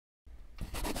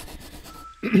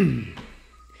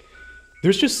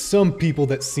There's just some people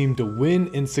that seem to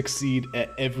win and succeed at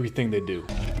everything they do.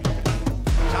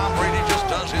 Tom Brady just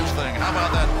does his thing. How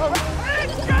about that?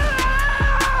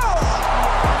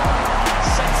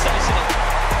 Sensational.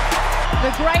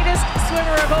 The greatest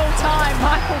swimmer of all time,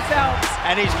 Michael Phelps.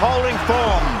 And he's holding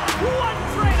form. One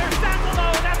trainer stands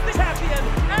alone as the champion.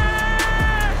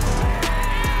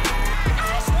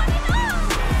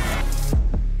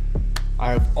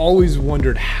 I've always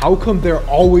wondered, how come they're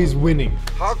always winning?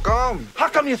 How come? How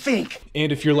come you think?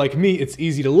 And if you're like me, it's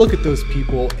easy to look at those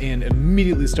people and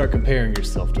immediately start comparing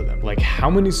yourself to them. Like, how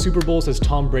many Super Bowls has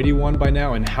Tom Brady won by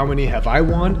now, and how many have I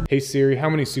won? Hey Siri, how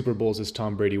many Super Bowls has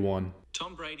Tom Brady won?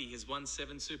 Tom Brady has won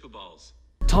 7 Super Bowls.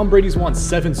 Tom Brady's won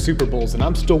 7 Super Bowls and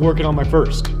I'm still working on my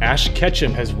first. Ash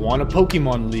Ketchum has won a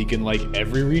Pokemon League in like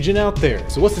every region out there.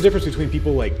 So what's the difference between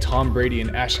people like Tom Brady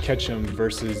and Ash Ketchum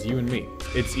versus you and me?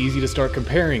 It's easy to start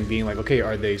comparing, being like, okay,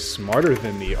 are they smarter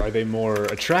than me? Are they more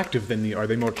attractive than me? Are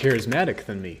they more charismatic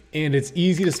than me? And it's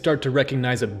easy to start to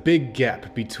recognize a big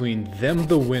gap between them,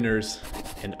 the winners,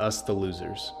 and us, the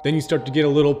losers. Then you start to get a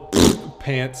little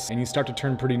pants and you start to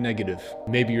turn pretty negative.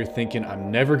 Maybe you're thinking,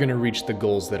 I'm never gonna reach the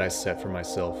goals that I set for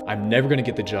myself. I'm never gonna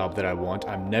get the job that I want.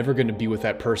 I'm never gonna be with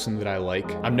that person that I like.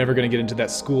 I'm never gonna get into that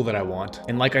school that I want.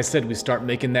 And like I said, we start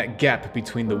making that gap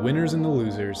between the winners and the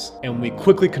losers, and we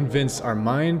quickly convince our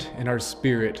mind and our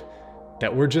spirit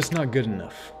that we're just not good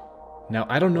enough. Now,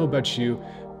 I don't know about you,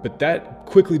 but that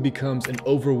quickly becomes an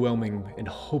overwhelming and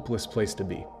hopeless place to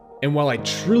be. And while I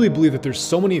truly believe that there's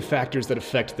so many factors that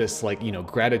affect this, like,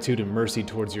 gratitude and mercy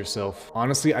towards yourself,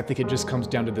 honestly, I think it just comes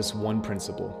down to this one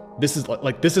principle. This is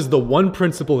the one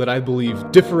principle that I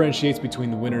believe differentiates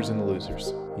between the winners and the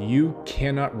losers. You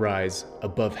cannot rise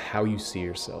above how you see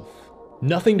yourself.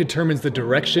 Nothing determines the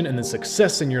direction and the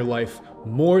success in your life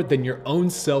more than your own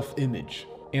self-image.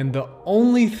 And the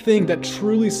only thing that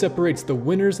truly separates the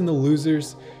winners and the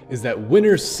losers is that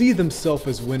winners see themselves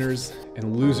as winners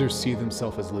and losers see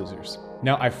themselves as losers.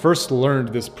 Now, I first learned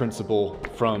this principle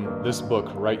from this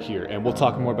book right here, and we'll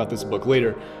talk more about this book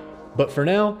later. But for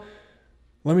now,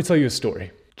 let me tell you a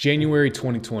story. January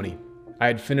 2020. I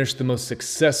had finished the most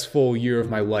successful year of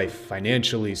my life,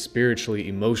 financially, spiritually,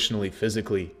 emotionally,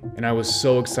 physically, and I was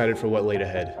so excited for what laid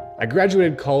ahead. I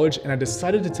graduated college and I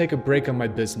decided to take a break on my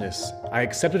business. I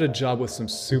accepted a job with some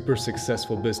super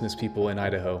successful business people in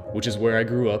Idaho, which is where I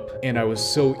grew up, and I was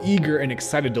so eager and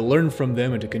excited to learn from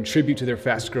them and to contribute to their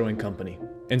fast-growing company.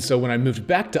 And so when I moved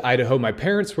back to Idaho, my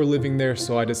parents were living there,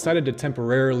 so I decided to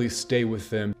temporarily stay with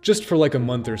them just for like a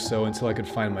month or so until I could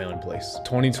find my own place.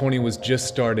 2020 was just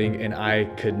starting and I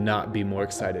could not be more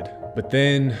excited. But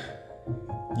then,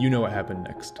 you know what happened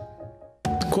next.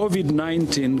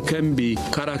 COVID-19 can be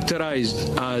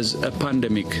characterized as a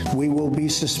pandemic. We will be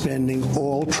suspending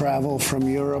all travel from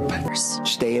Europe.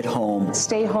 Stay at home.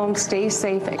 Stay home, stay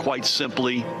safe. Quite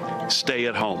simply, stay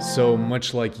at home. So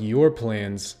much like your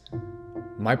plans,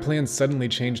 my plans suddenly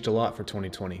changed a lot for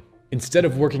 2020. Instead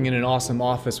of working in an awesome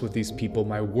office with these people,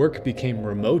 my work became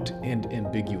remote and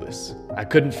ambiguous. I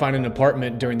couldn't find an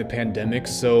apartment during the pandemic,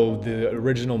 so the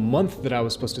original month that I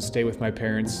was supposed to stay with my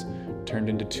parents turned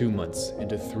into 2 months,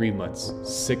 into 3 months,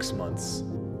 6 months.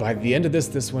 By the end of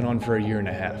this went on for 1.5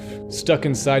 years. Stuck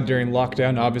inside during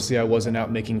lockdown, obviously I wasn't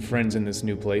out making friends in this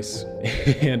new place.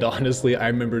 And honestly, I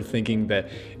remember thinking that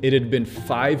it had been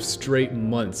 5 straight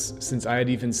months since I had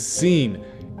even seen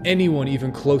anyone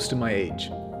even close to my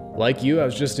age. Like you, I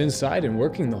was just inside and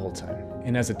working the whole time.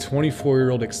 And as a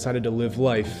 24-year-old excited to live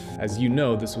life, as you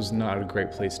know, this was not a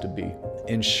great place to be.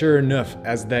 And sure enough,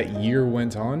 as that year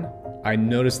went on, I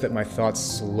noticed that my thoughts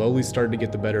slowly started to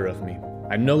get the better of me.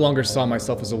 I no longer saw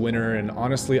myself as a winner, and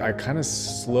honestly, I kind of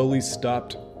slowly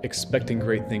stopped expecting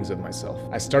great things of myself.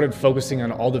 I started focusing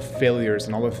on all the failures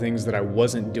and all the things that I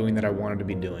wasn't doing that I wanted to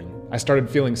be doing. I started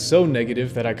feeling so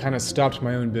negative that I kind of stopped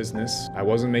my own business. I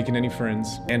wasn't making any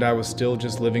friends, and I was still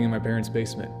just living in my parents'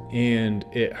 basement. And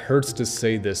it hurts to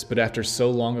say this, but after so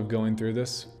long of going through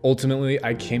this, ultimately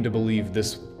I came to believe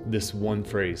this one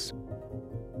phrase.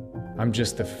 I'm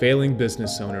just a failing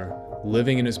business owner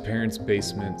living in his parents'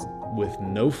 basement with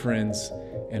no friends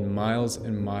and miles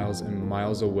and miles and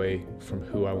miles away from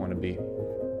who I want to be.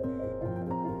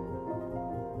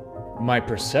 My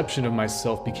perception of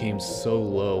myself became so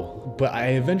low, but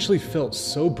I eventually felt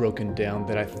so broken down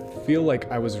that I feel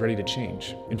like I was ready to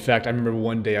change. In fact, I remember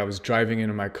one day I was driving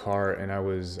into my car and I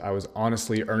was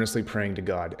honestly, earnestly praying to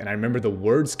God. And I remember the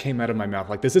words came out of my mouth.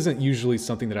 Like, this isn't usually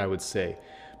something that I would say,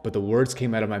 but the words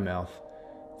came out of my mouth.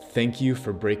 Thank you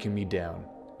for breaking me down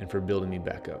and for building me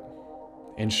back up.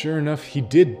 And sure enough, he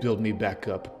did build me back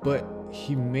up, but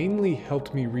he mainly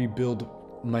helped me rebuild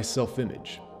my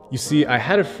self-image. You see, I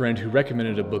had a friend who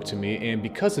recommended a book to me, and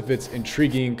because of its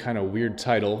intriguing, kind of weird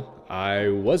title, I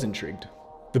was intrigued.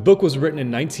 The book was written in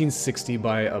 1960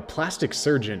 by a plastic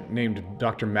surgeon named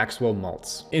Dr. Maxwell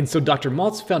Maltz. And so Dr.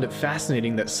 Maltz found it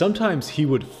fascinating that sometimes he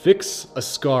would fix a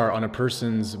scar on a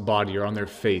person's body or on their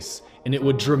face, and it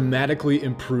would dramatically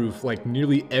improve like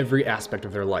nearly every aspect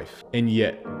of their life. And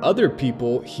yet, other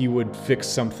people, he would fix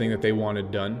something that they wanted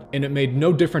done, and it made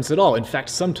no difference at all. In fact,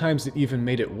 sometimes it even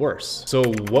made it worse. So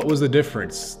what was the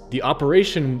difference? The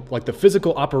operation, like the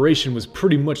physical operation, was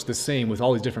pretty much the same with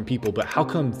all these different people, but how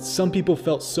come some people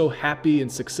felt so happy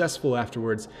and successful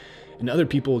afterwards, and other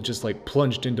people just like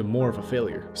plunged into more of a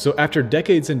failure? So after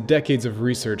decades and decades of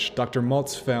research, Dr.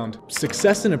 Maltz found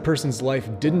success in a person's life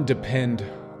didn't depend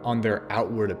on their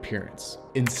outward appearance.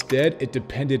 Instead, it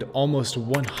depended almost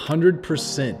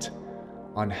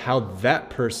 100% on how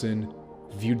that person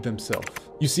viewed themselves.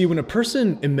 You see, when a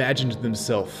person imagined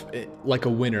themselves like a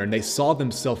winner and they saw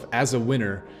themselves as a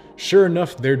winner, sure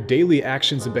enough, their daily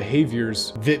actions and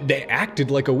behaviors, they acted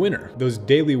like a winner. Those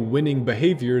daily winning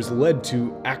behaviors led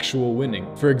to actual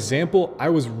winning. For example, I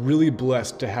was really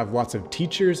blessed to have lots of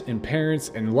teachers and parents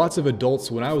and lots of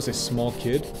adults when I was a small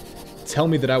kid tell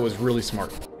me that I was really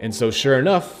smart. And so sure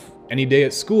enough, any day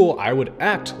at school, I would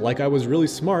act like I was really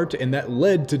smart, and that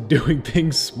led to doing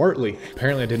things smartly.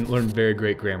 Apparently I didn't learn very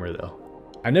great grammar though.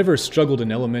 I never struggled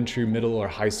in elementary, middle, or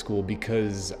high school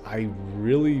because I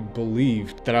really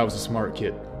believed that I was a smart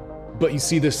kid. But you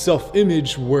see, this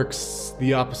self-image works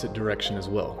the opposite direction as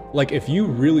well. Like if you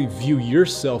really view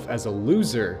yourself as a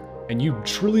loser, and you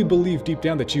truly believe deep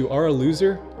down that you are a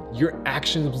loser, your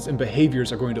actions and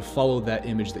behaviors are going to follow that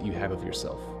image that you have of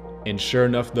yourself. And sure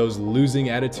enough, those losing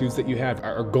attitudes that you have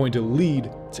are going to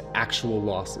lead to actual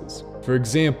losses. For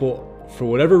example, for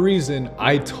whatever reason,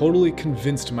 I totally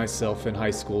convinced myself in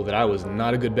high school that I was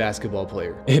not a good basketball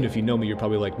player. And if you know me, you're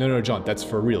probably like, no, John, that's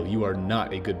for real. You are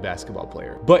not a good basketball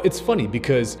player. But it's funny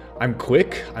because I'm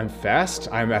quick, I'm fast,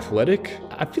 I'm athletic.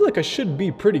 I feel like I should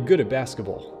be pretty good at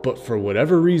basketball. But for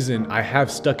whatever reason, I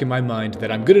have stuck in my mind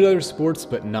that I'm good at other sports,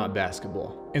 but not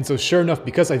basketball. And so sure enough,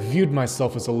 because I viewed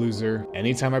myself as a loser,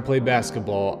 anytime I play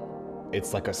basketball,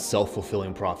 it's like a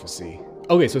self-fulfilling prophecy.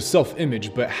 Okay, so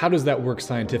self-image, but how does that work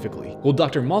scientifically? Well,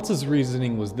 Dr. Maltz's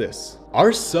reasoning was this.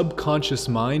 Our subconscious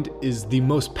mind is the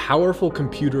most powerful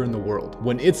computer in the world.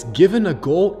 When it's given a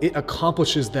goal, it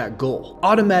accomplishes that goal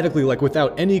automatically, like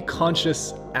without any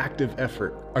conscious active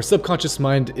effort. Our subconscious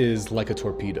mind is like a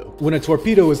torpedo. When a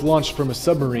torpedo is launched from a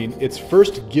submarine, it's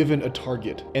first given a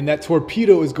target, and that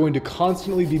torpedo is going to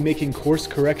constantly be making course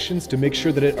corrections to make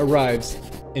sure that it arrives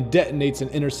and detonates and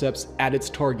intercepts at its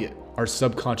target. Our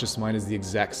subconscious mind is the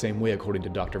exact same way according to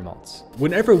Dr. Maltz.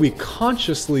 Whenever we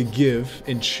consciously give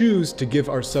and choose to give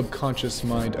our subconscious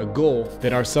mind a goal,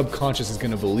 then our subconscious is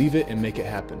going to believe it and make it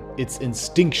happen. It's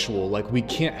instinctual, like we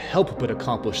can't help but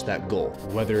accomplish that goal,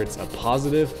 whether it's a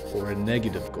positive or a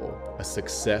negative goal, a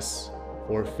success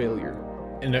or a failure.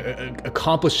 And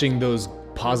accomplishing those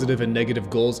positive and negative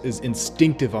goals is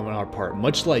instinctive on our part,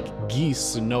 much like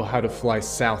geese know how to fly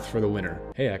south for the winter.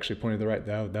 Hey, I actually pointed the right,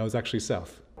 that was actually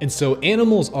south. And so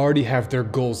animals already have their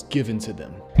goals given to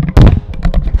them.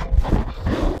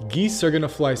 Geese are gonna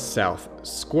fly south,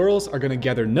 squirrels are gonna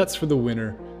gather nuts for the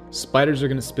winter, spiders are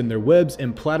gonna spin their webs,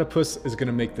 and platypus is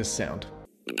gonna make this sound.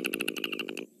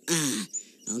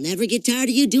 I'll never get tired of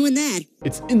you doing that.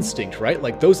 It's instinct, right?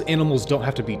 Like those animals don't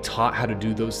have to be taught how to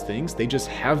do those things. They just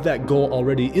have that goal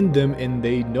already in them and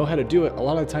they know how to do it a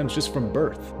lot of times just from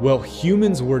birth. Well,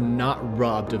 humans were not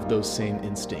robbed of those same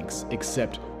instincts,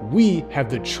 except we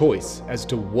have the choice as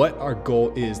to what our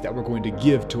goal is that we're going to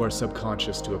give to our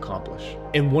subconscious to accomplish.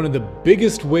 And one of the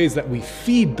biggest ways that we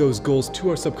feed those goals to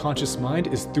our subconscious mind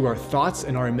is through our thoughts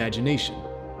and our imagination.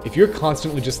 If you're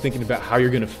constantly just thinking about how you're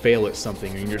gonna fail at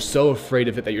something and you're so afraid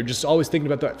of it that you're just always thinking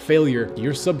about that failure,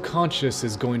 your subconscious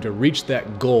is going to reach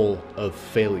that goal of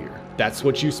failure. That's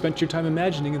what you spent your time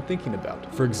imagining and thinking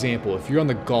about. For example, if you're on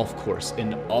the golf course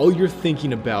and all you're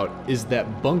thinking about is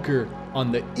that bunker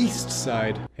on the east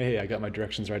side, hey, I got my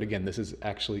directions right again, this is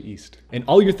actually east. And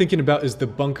all you're thinking about is the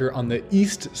bunker on the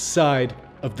east side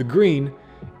of the green,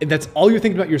 and that's all you're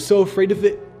thinking about, you're so afraid of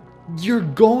it, you're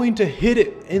going to hit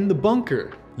it in the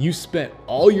bunker. You spent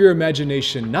all your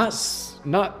imagination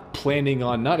not planning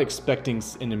on, not expecting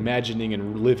and imagining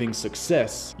and living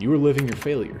success. You were living your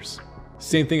failures.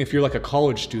 Same thing if you're like a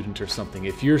college student or something.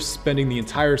 If you're spending the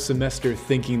entire semester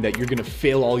thinking that you're gonna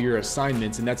fail all your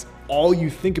assignments and that's all you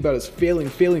think about is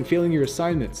failing your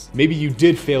assignments. Maybe you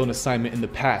did fail an assignment in the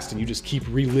past and you just keep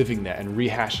reliving that and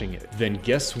rehashing it. Then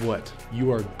guess what?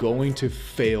 You are going to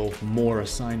fail more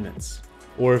assignments.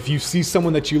 Or if you see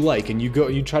someone that you like and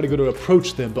you try to go to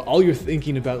approach them, but all you're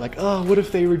thinking about like, oh, what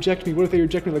if they reject me? What if they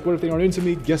reject me? Like, what if they aren't into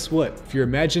me? Guess what? If your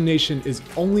imagination is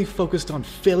only focused on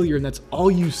failure and that's all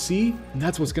you see, then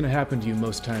that's what's gonna happen to you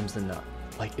most times than not.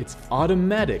 Like, it's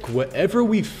automatic. Whatever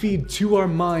we feed to our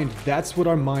mind, that's what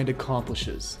our mind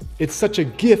accomplishes. It's such a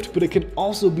gift, but it can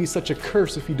also be such a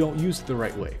curse if you don't use it the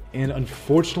right way. And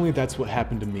unfortunately, that's what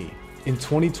happened to me. In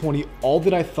 2020, all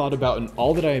that I thought about and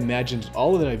all that I imagined,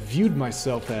 all that I viewed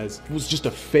myself as was just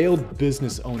a failed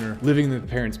business owner living in the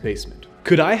parents' basement.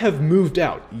 Could I have moved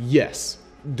out? Yes.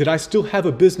 Did I still have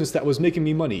a business that was making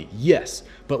me money? Yes.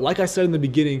 But like I said in the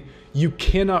beginning, you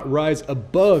cannot rise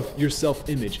above your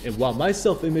self-image. And while my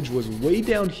self-image was way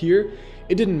down here,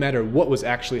 it didn't matter what was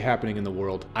actually happening in the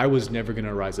world. I was never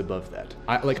gonna rise above that.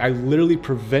 I literally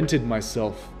prevented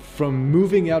myself from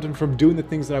moving out and from doing the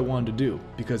things that I wanted to do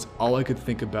because all I could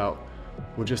think about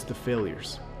were just the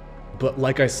failures. But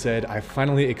like I said, I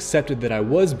finally accepted that I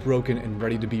was broken and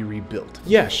ready to be rebuilt.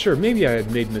 Yeah, sure, maybe I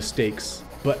had made mistakes,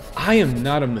 but I am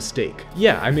not a mistake.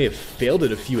 Yeah, I may have failed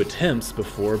at a few attempts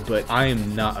before, but I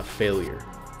am not a failure.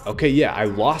 Okay, yeah, I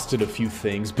lost at a few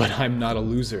things, but I'm not a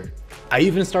loser. I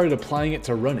even started applying it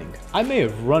to running. I may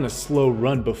have run a slow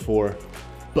run before,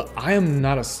 but I am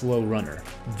not a slow runner.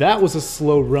 That was a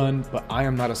slow run, but I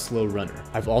am not a slow runner.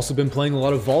 I've also been playing a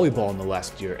lot of volleyball in the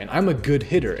last year, and I'm a good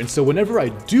hitter. And so whenever I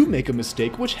do make a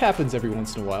mistake, which happens every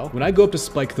once in a while, when I go up to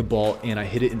spike the ball and I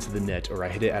hit it into the net or I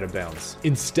hit it out of bounds,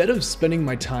 instead of spending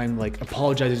my time like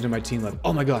apologizing to my team like,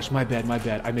 oh my gosh, my bad,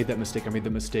 I made that mistake,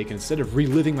 and instead of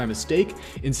reliving my mistake,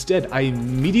 instead I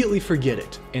immediately forget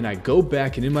it. And I go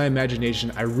back and in my imagination,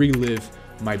 I relive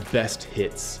my best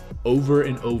hits over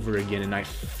and over again, and I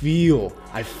feel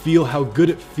how good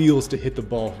it feels to hit the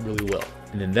ball really well.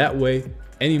 And in that way,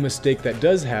 any mistake that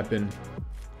does happen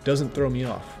doesn't throw me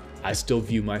off. I still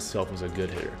view myself as a good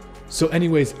hitter. So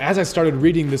anyways, as I started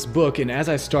reading this book and as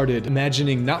I started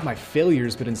imagining not my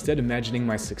failures, but instead imagining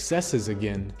my successes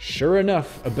again, sure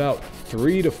enough, about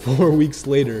 3 to 4 weeks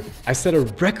later, I set a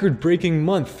record-breaking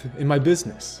month in my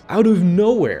business. Out of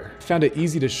nowhere. I found it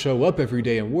easy to show up every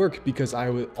day and work because I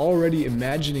was already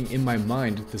imagining in my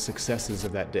mind the successes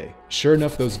of that day. Sure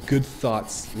enough, those good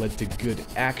thoughts led to good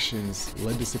actions,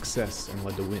 led to success, and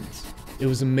led to wins. It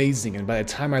was amazing, and by the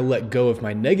time I let go of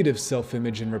my negative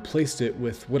self-image and replaced it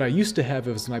with what I used to have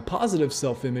as my positive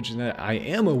self-image and that I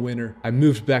am a winner, I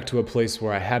moved back to a place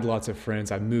where I had lots of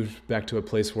friends. I moved back to a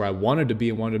place where I wanted to be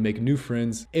and wanted to make new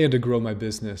friends and to grow my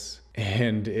business,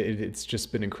 and it's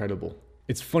just been incredible.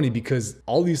 It's funny because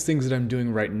all these things that I'm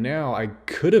doing right now, I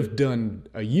could have done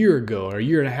a year ago or a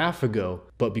year and a half ago,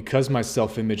 but because my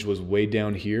self-image was way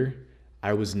down here,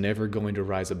 I was never going to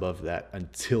rise above that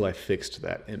until I fixed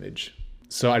that image.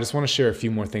 So I just want to share a few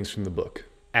more things from the book.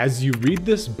 As you read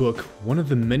this book, one of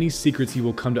the many secrets you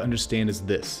will come to understand is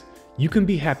this. You can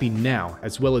be happy now,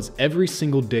 as well as every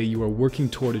single day you are working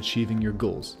toward achieving your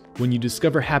goals. When you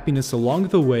discover happiness along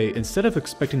the way, instead of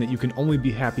expecting that you can only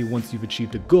be happy once you've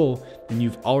achieved a goal, then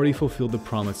you've already fulfilled the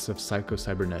promise of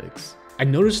Psycho-Cybernetics. I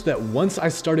noticed that once I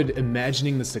started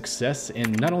imagining the success,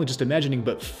 and not only just imagining,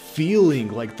 but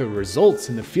feeling like the results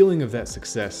and the feeling of that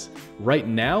success right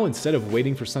now, instead of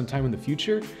waiting for some time in the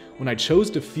future, when I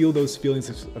chose to feel those feelings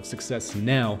of success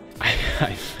now,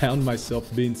 I found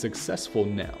myself being successful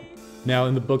now. Now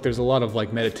in the book, there's a lot of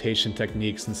like meditation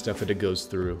techniques and stuff that it goes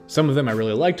through. Some of them I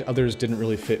really liked, others didn't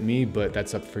really fit me, but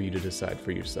that's up for you to decide for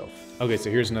yourself. Okay,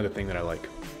 so here's another thing that I like.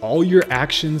 All your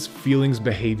actions, feelings,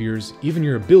 behaviors, even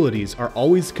your abilities are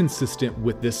always consistent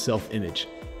with this self-image.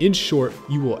 In short,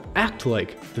 you will act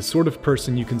like the sort of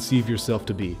person you conceive yourself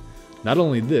to be. Not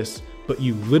only this, but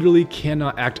you literally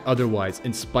cannot act otherwise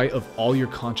in spite of all your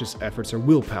conscious efforts or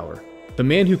willpower. The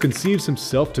man who conceives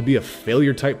himself to be a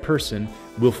failure type person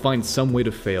will find some way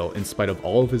to fail in spite of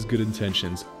all of his good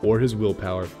intentions or his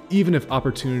willpower, even if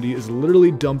opportunity is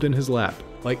literally dumped in his lap.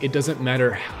 Like, it doesn't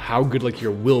matter how good like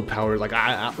your willpower,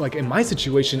 like in my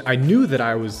situation, I knew that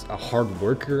I was a hard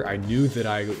worker. I knew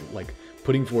that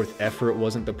putting forth effort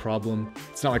wasn't the problem.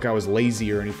 It's not like I was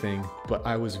lazy or anything, but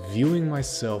I was viewing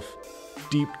myself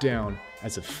deep down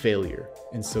as a failure.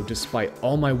 And so despite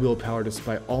all my willpower,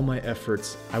 despite all my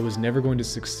efforts, I was never going to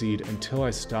succeed until I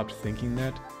stopped thinking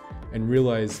that and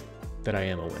realized that I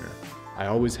am a winner. I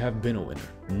always have been a winner.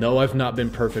 No, I've not been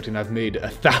perfect and I've made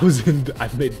thousands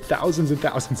and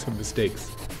thousands of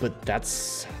mistakes, but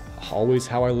that's always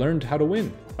how I learned how to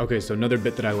win. Okay, so another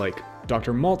bit that I like.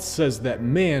 Dr. Maltz says that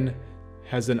man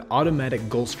has an automatic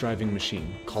goal-striving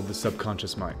machine called the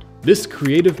subconscious mind. This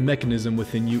creative mechanism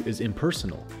within you is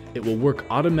impersonal. It will work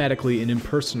automatically and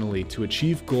impersonally to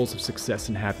achieve goals of success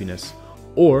and happiness,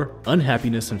 or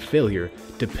unhappiness and failure,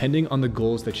 depending on the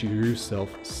goals that you yourself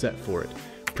set for it.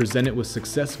 Present it with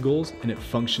success goals and it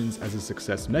functions as a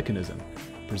success mechanism.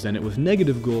 Present it with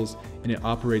negative goals and it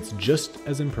operates just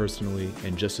as impersonally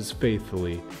and just as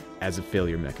faithfully as a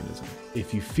failure mechanism.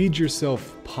 If you feed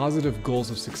yourself positive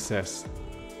goals of success,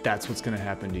 that's what's going to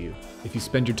happen to you. If you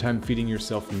spend your time feeding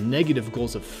yourself negative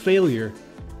goals of failure,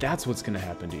 that's what's going to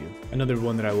happen to you. Another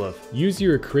one that I love. Use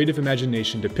your creative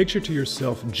imagination to picture to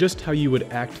yourself just how you would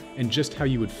act and just how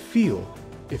you would feel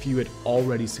if you had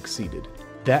already succeeded.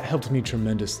 That helped me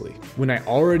tremendously. When I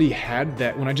already had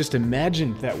that, when I just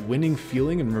imagined that winning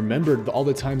feeling and remembered all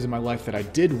the times in my life that I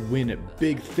did win at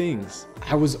big things,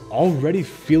 I was already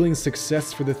feeling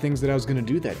success for the things that I was going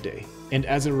to do that day. And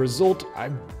as a result,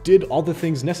 I did all the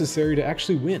things necessary to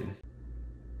actually win.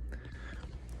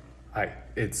 Hi,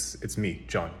 it's me,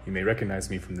 John. You may recognize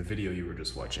me from the video you were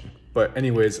just watching. But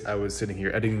anyways, I was sitting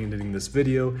here editing this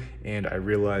video and I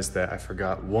realized that I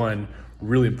forgot one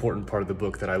really important part of the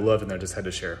book that I love and that I just had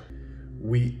to share.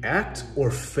 We act or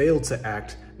fail to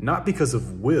act not because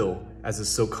of will, as is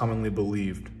so commonly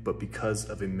believed, but because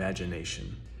of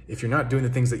imagination. If you're not doing the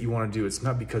things that you want to do, it's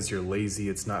not because you're lazy,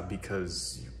 it's not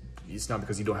because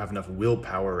you don't have enough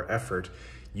willpower or effort.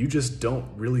 You just don't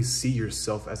really see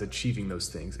yourself as achieving those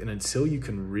things. And until you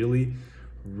can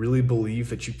really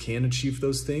believe that you can achieve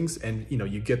those things, and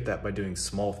you get that by doing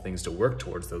small things to work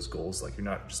towards those goals, like you're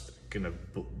not just gonna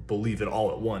believe it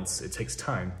all at once, it takes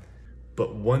time.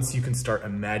 But once you can start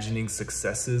imagining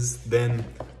successes, then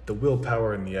the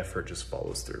willpower and the effort just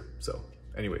follows through. So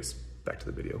anyways, back to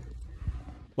the video.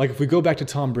 Like if we go back to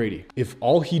Tom Brady, if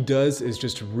all he does is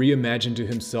just reimagine to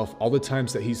himself all the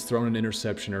times that he's thrown an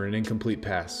interception or an incomplete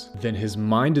pass, then his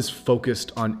mind is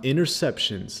focused on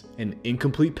interceptions and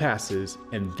incomplete passes,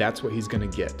 and that's what he's gonna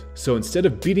get. So instead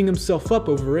of beating himself up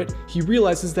over it, he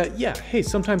realizes that, yeah, hey,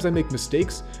 sometimes I make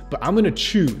mistakes, but I'm gonna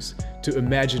choose to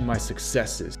imagine my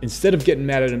successes. Instead of getting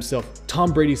mad at himself,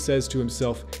 Tom Brady says to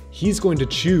himself, he's going to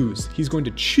choose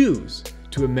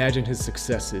to imagine his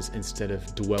successes instead of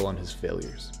dwell on his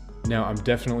failures. Now, I'm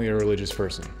definitely a religious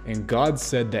person, and God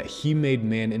said that he made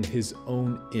man in his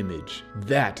own image.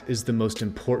 That is the most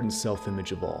important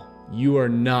self-image of all. You are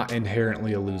not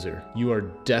inherently a loser. You are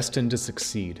destined to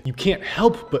succeed. You can't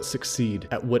help but succeed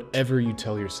at whatever you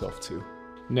tell yourself to.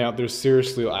 Now, there's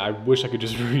seriously, I wish I could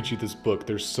just read you this book.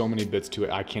 There's so many bits to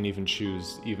it. I can't even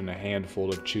choose even a handful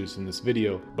to choose in this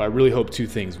video. But I really hope two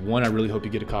things. One, I really hope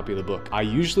you get a copy of the book. I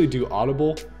usually do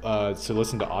Audible to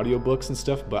listen to audiobooks and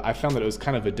stuff, but I found that it was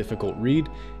kind of a difficult read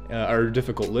or a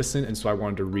difficult listen, and so I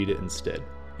wanted to read it instead.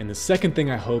 And the second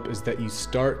thing I hope is that you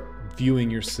start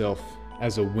viewing yourself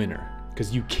as a winner.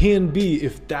 Because you can be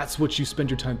if that's what you spend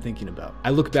your time thinking about. I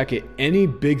look back at any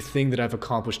big thing that I've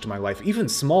accomplished in my life, even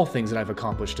small things that I've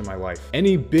accomplished in my life,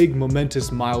 any big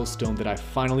momentous milestone that I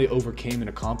finally overcame and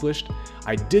accomplished,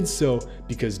 I did so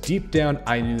because deep down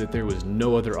I knew that there was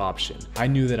no other option. I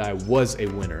knew that I was a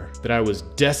winner, that I was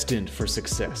destined for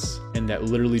success, and that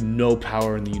literally no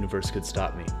power in the universe could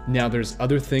stop me. Now there's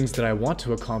other things that I want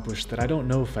to accomplish that I don't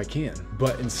know if I can.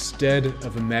 But instead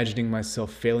of imagining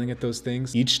myself failing at those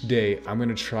things, each day I'm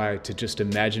gonna try to just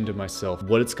imagine to myself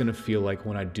what it's gonna feel like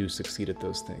when I do succeed at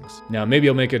those things. Now, maybe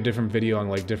I'll make a different video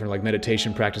on different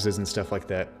meditation practices and stuff like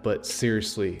that, but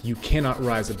seriously, you cannot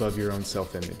rise above your own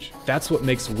self-image. That's what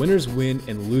makes winners win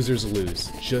and losers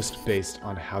lose, just based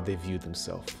on how they view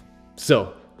themselves.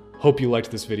 So, hope you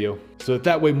liked this video. So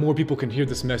that way more people can hear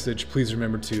this message, please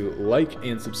remember to like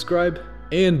and subscribe.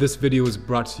 And this video is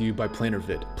brought to you by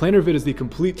PlannerVid. PlannerVid is the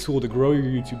complete tool to grow your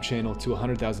YouTube channel to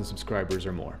 100,000 subscribers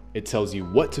or more. It tells you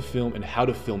what to film and how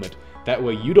to film it. That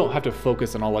way you don't have to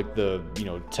focus on all the,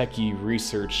 techie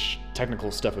research, technical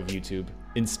stuff of YouTube.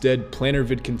 Instead,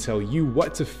 PlannerVid can tell you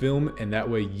what to film, and that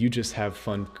way you just have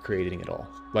fun creating it all.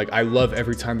 I love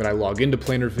every time that I log into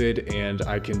PlannerVid and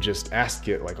I can just ask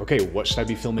it okay, what should I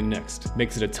be filming next?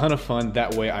 Makes it a ton of fun.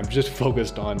 That way I'm just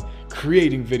focused on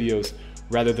creating videos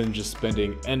rather than just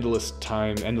spending endless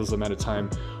amount of time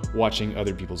watching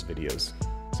other people's videos.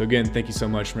 So again, thank you so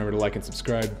much. Remember to like and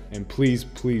subscribe, and please,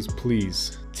 please,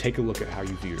 please take a look at how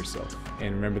you view yourself.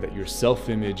 And remember that your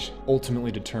self-image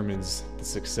ultimately determines the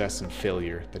success and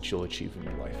failure that you'll achieve in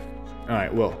your life. All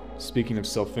right, well, speaking of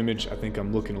self-image, I think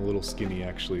I'm looking a little skinny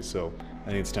actually, so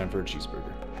I think it's time for a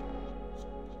cheeseburger.